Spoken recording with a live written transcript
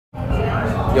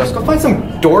Yo, let's go find some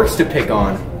dorks to pick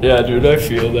on. Yeah, dude, I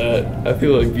feel that. I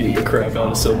feel like beating the crap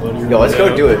out of somebody. Yo, let's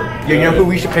go do it. Yo, you know who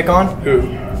we should pick on? Who?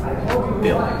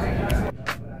 Bill.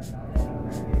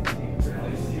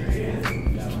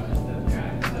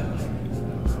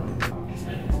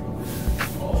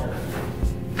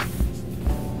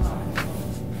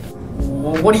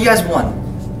 What do you guys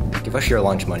want? Give us your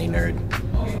lunch money, nerd.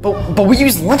 But we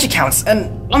use lunch accounts,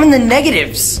 and I'm in the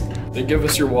negatives. Then give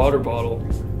us your water bottle.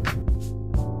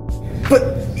 But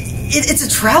it's a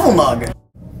travel mug.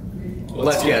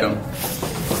 Let's get him.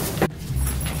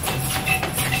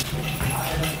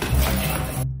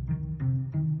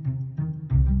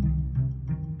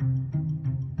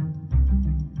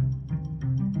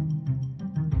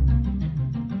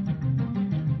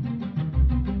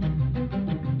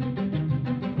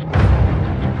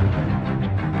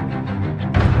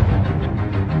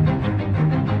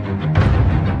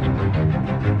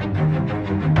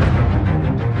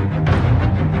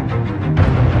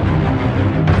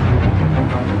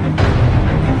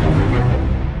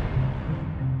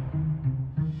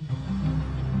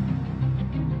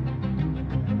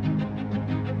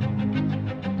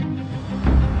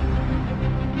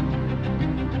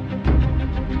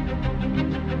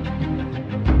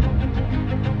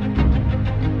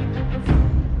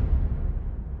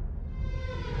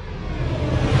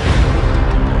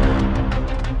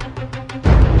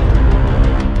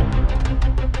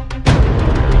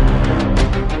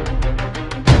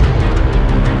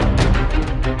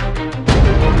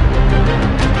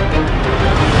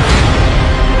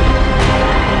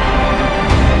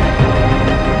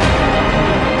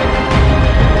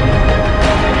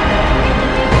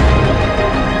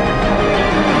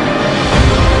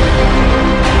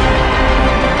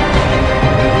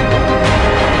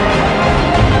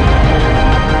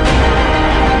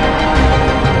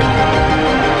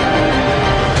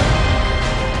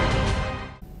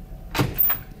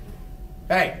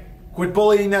 Hey, quit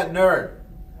bullying that nerd.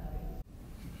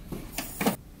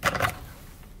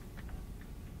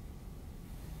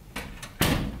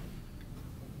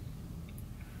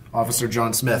 Officer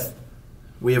John Smith,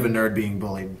 we have a nerd being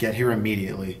bullied. Get here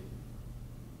immediately.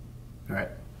 All right,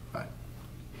 bye.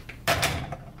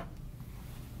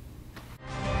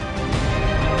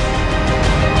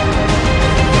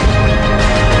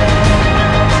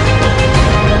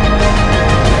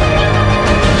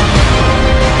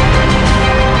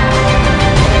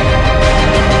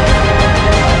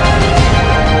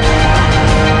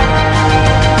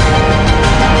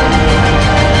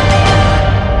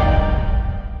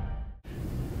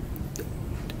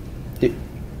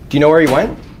 Do you know where he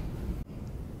went?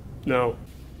 No.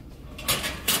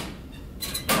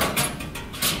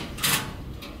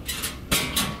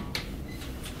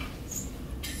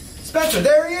 Spencer,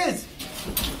 there he is!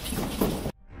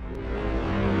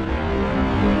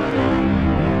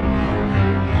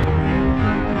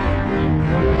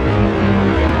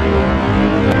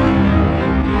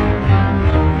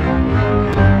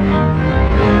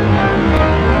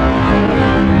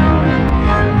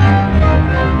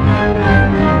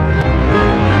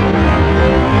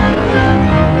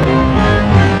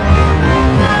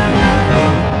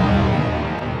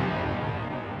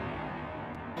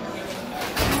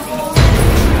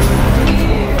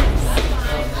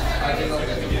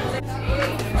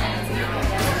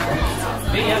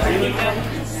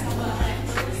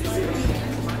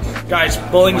 Guys,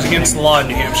 bullying is against the law in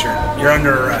New Hampshire. You're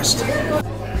under arrest.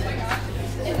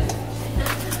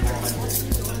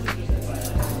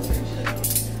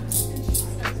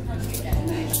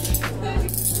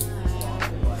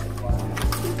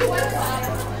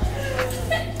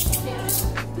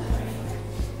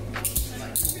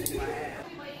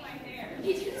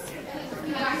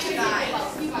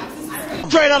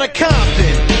 Straight out of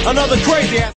Compton, another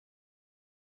crazy ass.